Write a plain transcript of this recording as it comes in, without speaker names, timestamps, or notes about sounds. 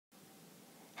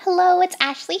Hello, it's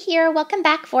Ashley here. Welcome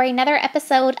back for another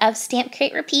episode of Stamp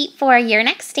Create Repeat for your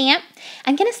next stamp.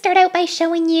 I'm going to start out by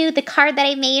showing you the card that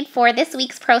I made for this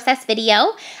week's process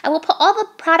video. I will put all the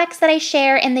products that I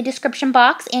share in the description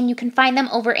box, and you can find them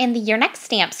over in the Your Next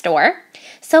Stamp store.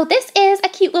 So this is a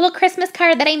cute little Christmas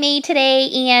card that I made today,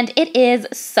 and it is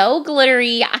so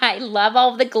glittery. I love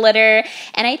all of the glitter,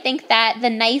 and I think that the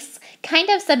nice kind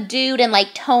of subdued and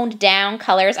like toned down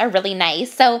colors are really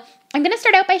nice. So I'm going to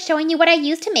start out by showing you what I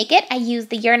used to make it. I used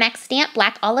the Your Next Stamp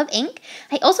Black Olive ink.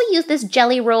 I also used this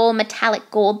Jelly Roll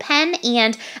metallic gold pen,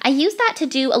 and I used that to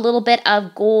do a little bit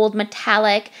of gold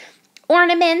metallic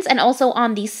ornaments and also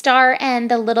on the star and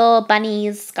the little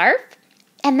bunny's scarf.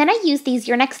 And then I used these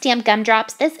Your Next Stamp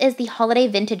gumdrops. This is the holiday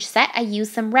vintage set. I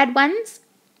used some red ones.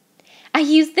 I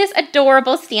used this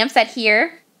adorable stamp set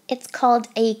here. It's called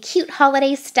a Cute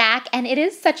Holiday Stack, and it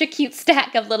is such a cute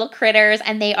stack of little critters,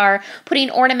 and they are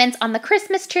putting ornaments on the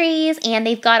Christmas trees, and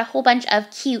they've got a whole bunch of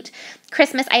cute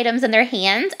Christmas items in their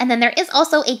hands. And then there is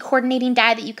also a coordinating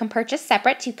die that you can purchase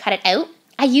separate to cut it out.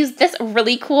 I used this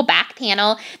really cool back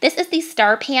panel. This is the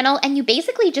star panel, and you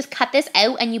basically just cut this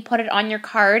out and you put it on your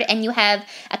card, and you have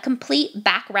a complete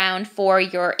background for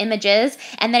your images.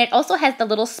 And then it also has the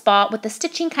little spot with the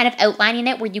stitching kind of outlining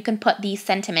it where you can put the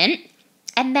sentiment.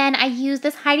 And then I used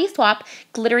this Heidi Swapp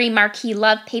Glittery Marquee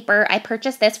Love paper. I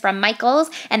purchased this from Michaels,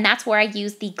 and that's where I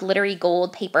used the glittery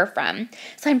gold paper from.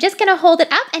 So I'm just going to hold it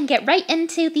up and get right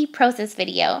into the process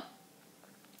video.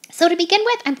 So to begin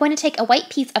with, I'm going to take a white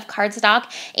piece of cardstock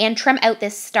and trim out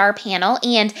this star panel,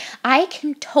 and I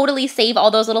can totally save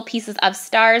all those little pieces of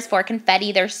stars for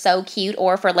confetti. They're so cute,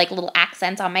 or for like little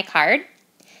accents on my card.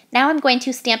 Now I'm going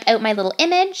to stamp out my little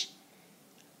image.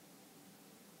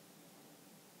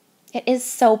 It is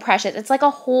so precious. It's like a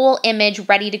whole image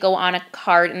ready to go on a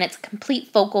card, and it's a complete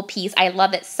focal piece. I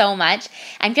love it so much.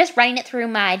 I'm just running it through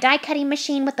my die cutting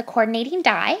machine with the coordinating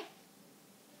die.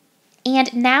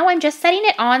 And now I'm just setting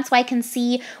it on so I can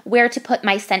see where to put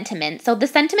my sentiment. So the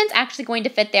sentiment's actually going to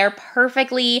fit there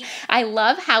perfectly. I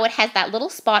love how it has that little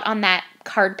spot on that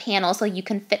card panel so you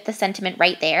can fit the sentiment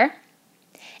right there.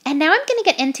 And now I'm going to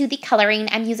get into the coloring.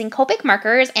 I'm using Copic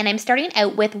markers, and I'm starting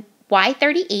out with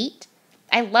Y38.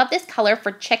 I love this color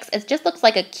for chicks. It just looks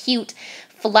like a cute,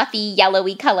 fluffy,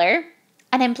 yellowy color.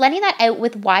 And I'm blending that out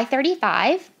with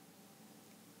Y35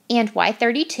 and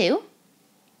Y32.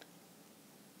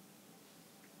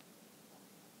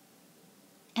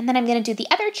 And then I'm going to do the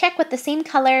other chick with the same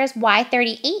colors,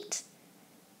 Y38,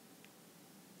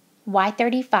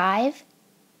 Y35,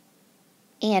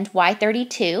 and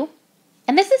Y32.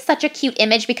 And this is such a cute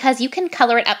image because you can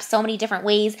color it up so many different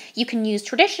ways. You can use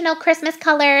traditional Christmas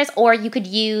colors, or you could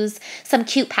use some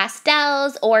cute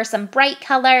pastels or some bright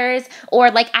colors,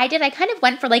 or like I did, I kind of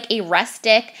went for like a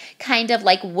rustic kind of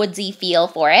like woodsy feel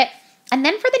for it. And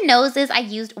then for the noses, I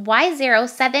used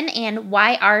Y07 and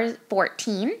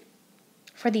YR14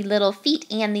 for the little feet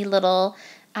and the little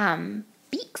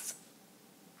beaks.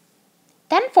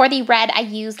 Then for the red, I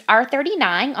used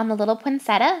R39 on the little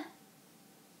poinsettia.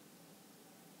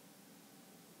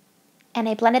 And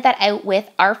I blended that out with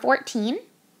R14.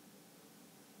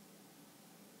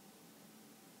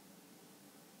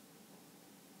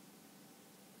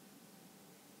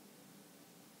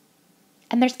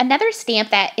 And there's another stamp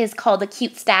that is called the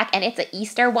Cute Stack, and it's an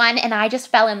Easter one, and I just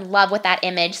fell in love with that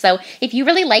image. So if you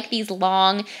really like these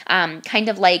long, kind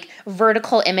of like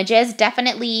vertical images,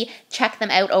 definitely check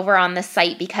them out over on the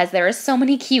site because there are so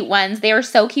many cute ones. They are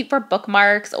so cute for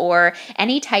bookmarks or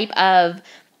any type of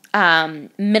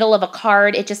middle of a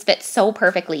card. It just fits so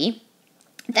perfectly.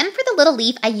 Then for the little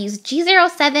leaf, I used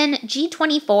G07,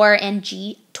 G24, and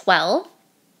G12.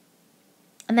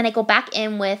 And then I go back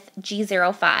in with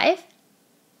G05.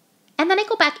 And then I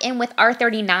go back in with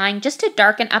R39 just to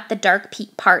darken up the dark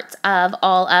parts of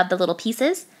all of the little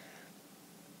pieces.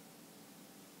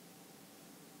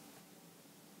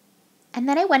 And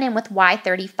then I went in with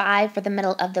Y35 for the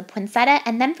middle of the poinsettia.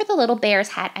 And then for the little bear's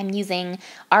hat, I'm using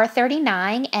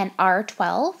R39 and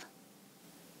R12.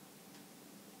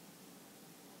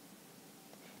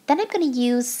 Then I'm going to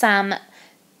use some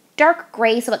dark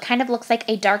gray so it kind of looks like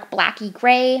a dark blacky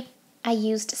gray. I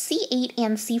used C8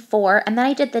 and C4, and then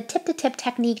I did the tip-to-tip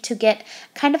technique to get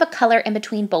kind of a color in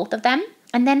between both of them.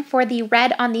 And then for the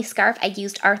red on the scarf, I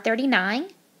used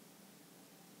R39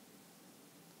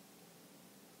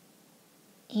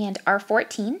 and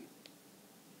R14.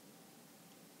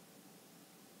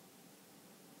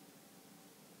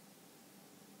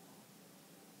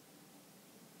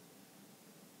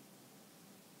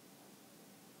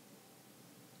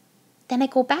 Then I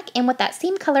go back in with that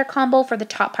same color combo for the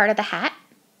top part of the hat.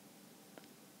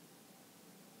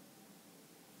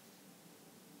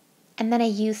 And then I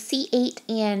use C8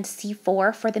 and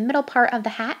C4 for the middle part of the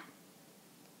hat.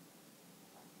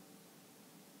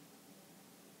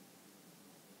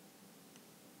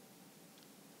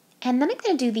 And then I'm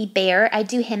going to do the bear. I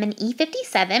do him in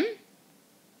E57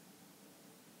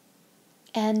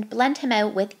 and blend him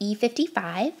out with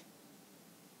E55.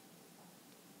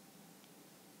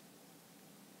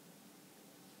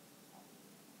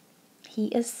 He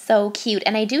is so cute,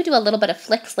 and I do a little bit of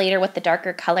flicks later with the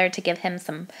darker color to give him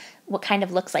some what kind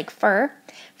of looks like fur.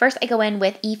 First I go in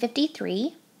with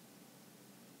E53.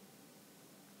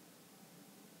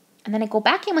 And then I go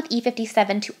back in with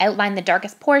E57 to outline the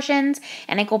darkest portions,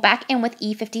 and I go back in with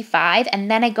E55,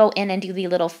 and then I go in and do the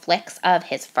little flicks of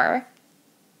his fur.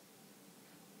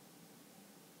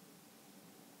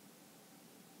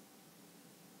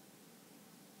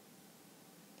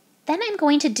 Then I'm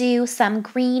going to do some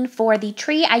green for the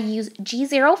tree. I use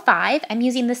G05. I'm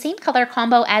using the same color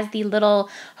combo as the little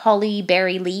holly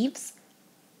berry leaves.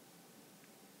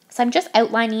 So I'm just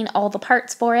outlining all the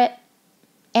parts for it.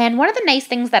 And one of the nice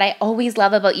things that I always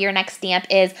love about Your Next Stamp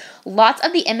is lots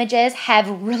of the images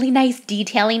have really nice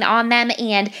detailing on them,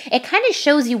 and it kind of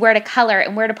shows you where to color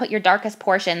and where to put your darkest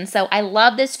portions. So I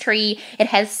love this tree. It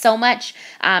has so much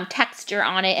texture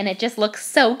on it, and it just looks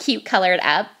so cute colored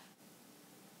up.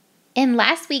 In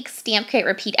last week's Stamp Create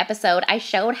Repeat episode, I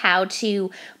showed how to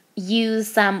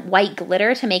use some white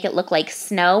glitter to make it look like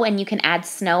snow, and you can add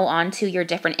snow onto your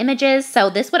different images. So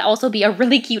this would also be a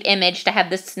really cute image to have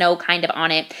the snow kind of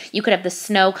on it. You could have the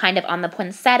snow kind of on the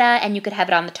poinsettia, and you could have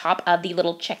it on the top of the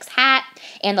little chick's hat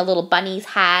and the little bunny's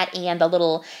hat and the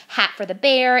little hat for the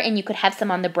bear, and you could have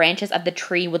some on the branches of the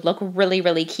tree. Would look really,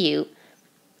 really cute.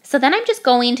 So then I'm just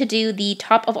going to do the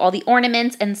top of all the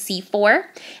ornaments in C4,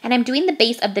 and I'm doing the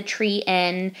base of the tree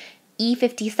in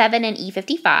E57 and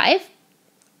E55.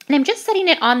 And I'm just setting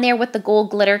it on there with the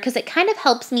gold glitter because it kind of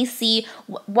helps me see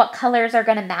what colors are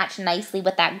going to match nicely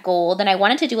with that gold. And I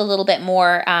wanted to do a little bit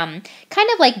more kind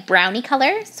of like brownie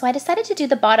color. So I decided to do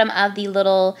the bottom of the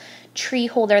little tree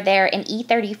holder there in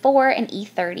E34 and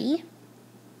E30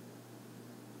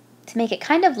 to make it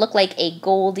kind of look like a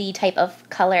goldy type of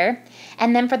color.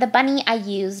 And then for the bunny, I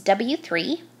used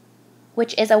W3,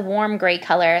 which is a warm gray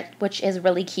color, which is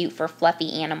really cute for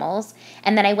fluffy animals.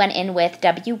 And then I went in with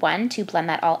W1 to blend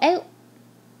that all out.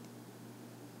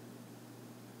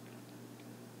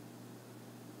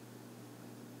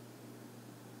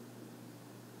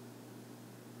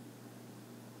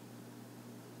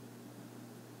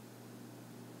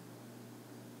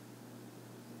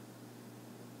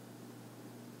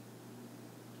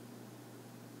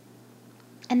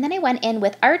 And then I went in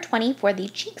with R20 for the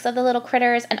cheeks of the little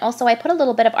critters, and also I put a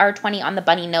little bit of R20 on the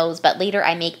bunny nose, but later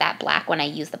I make that black when I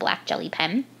use the black jelly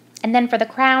pen. And then for the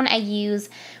crown, I use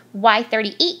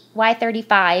Y38,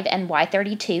 Y35, and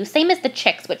Y32, same as the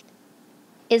chicks, which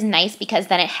is nice because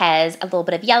then it has a little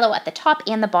bit of yellow at the top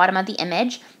and the bottom of the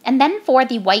image. And then for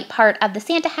the white part of the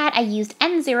Santa hat, I used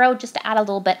N0 just to add a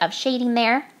little bit of shading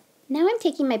there. Now I'm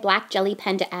taking my black jelly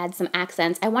pen to add some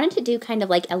accents. I wanted to do kind of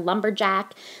like a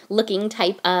lumberjack looking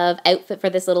type of outfit for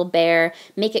this little bear,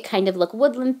 make it kind of look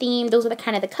woodland themed. Those are the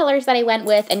kind of the colors that I went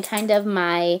with and kind of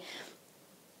my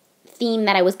theme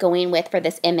that I was going with for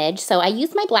this image. So I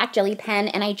used my black jelly pen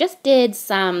and I just did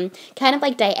some kind of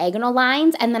like diagonal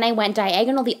lines, and then I went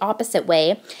diagonal the opposite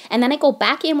way, and then I go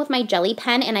back in with my jelly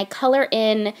pen and I color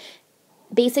in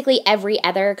basically every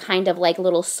other kind of like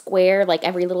little square, like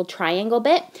every little triangle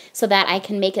bit, so that I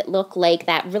can make it look like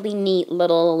that really neat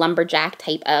little lumberjack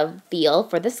type of feel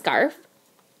for the scarf.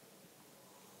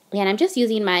 And I'm just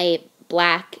using my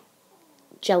black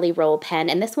jelly roll pen,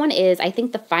 and this one is, I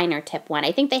think, the finer tip one.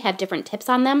 I think they have different tips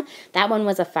on them. That one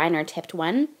was a finer tipped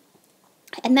one.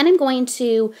 And then I'm going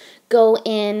to go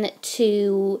in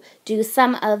to do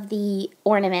some of the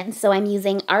ornaments. So I'm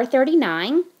using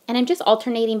R39, and I'm just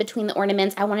alternating between the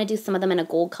ornaments. I want to do some of them in a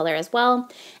gold color as well.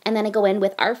 And then I go in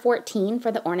with R14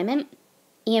 for the ornament.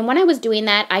 And when I was doing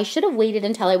that, I should have waited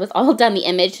until I was all done the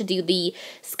image to do the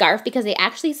scarf, because they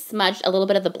actually smudged a little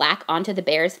bit of the black onto the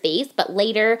bear's face. But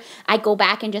later, I go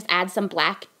back and just add some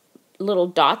black little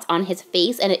dots on his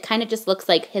face, and it kind of just looks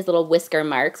like his little whisker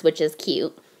marks, which is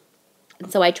cute. And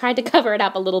so I tried to cover it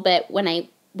up a little bit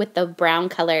with the brown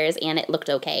colors, and it looked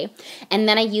okay. And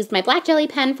then I used my black jelly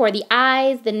pen for the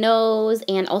eyes, the nose,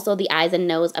 and also the eyes and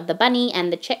nose of the bunny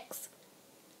and the chicks.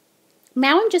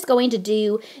 Now I'm just going to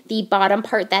do the bottom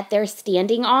part that they're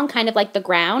standing on, kind of like the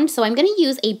ground. So I'm going to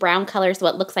use a brown color so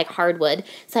it looks like hardwood.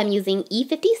 So I'm using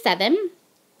E57,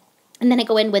 and then I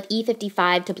go in with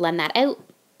E55 to blend that out.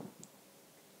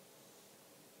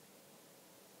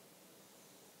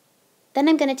 Then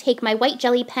I'm going to take my white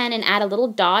jelly pen and add a little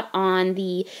dot on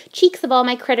the cheeks of all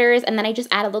my critters, and then I just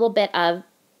add a little bit of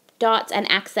dots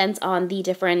and accents on the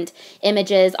different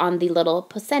images on the little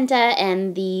placenta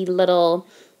and the little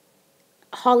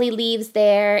holly leaves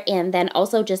there, and then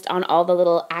also just on all the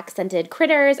little accented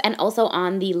critters and also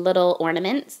on the little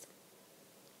ornaments.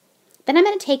 Then I'm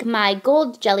going to take my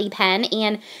gold jelly pen,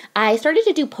 and I started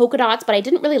to do polka dots, but I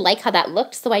didn't really like how that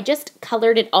looked, so I just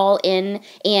colored it all in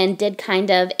and did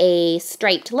kind of a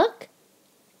striped look.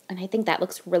 And I think that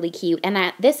looks really cute.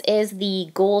 And this is the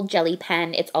gold jelly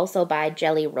pen. It's also by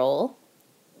Jelly Roll.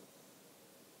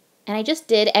 And I just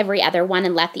did every other one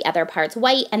and left the other parts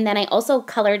white. And then I also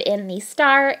colored in the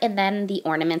star and then the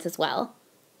ornaments as well.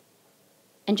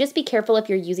 And just be careful if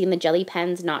you're using the jelly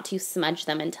pens not to smudge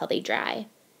them until they dry.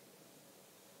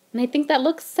 And I think that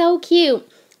looks so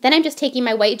cute. Then I'm just taking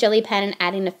my white jelly pen and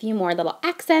adding a few more little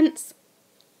accents.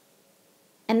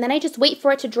 And then I just wait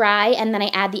for it to dry, and then I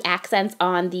add the accents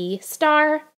on the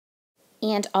star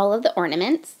and all of the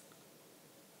ornaments.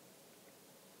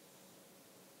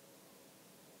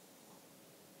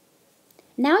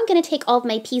 Now I'm going to take all of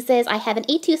my pieces. I have an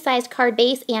A2 sized card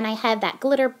base and I have that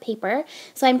glitter paper.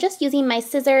 So I'm just using my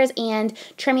scissors and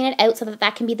trimming it out so that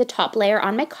that can be the top layer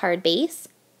on my card base.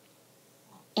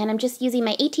 And I'm just using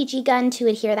my ATG gun to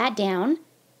adhere that down.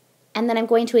 And then I'm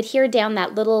going to adhere down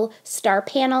that little star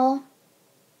panel.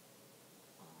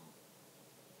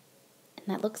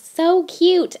 And that looks so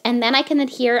cute. And then I can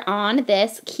adhere on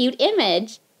this cute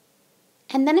image.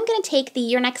 And then I'm going to take the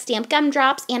Your Next Stamp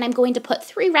gumdrops and I'm going to put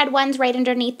 3 red ones right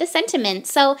underneath the sentiment.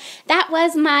 So that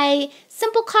was my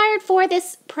simple card for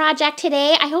this project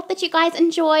today. I hope that you guys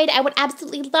enjoyed. I would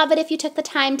absolutely love it if you took the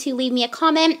time to leave me a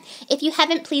comment. If you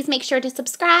haven't, please make sure to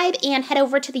subscribe and head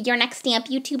over to the Your Next Stamp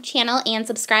YouTube channel and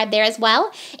subscribe there as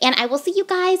well. And I will see you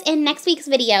guys in next week's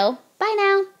video. Bye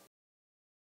now.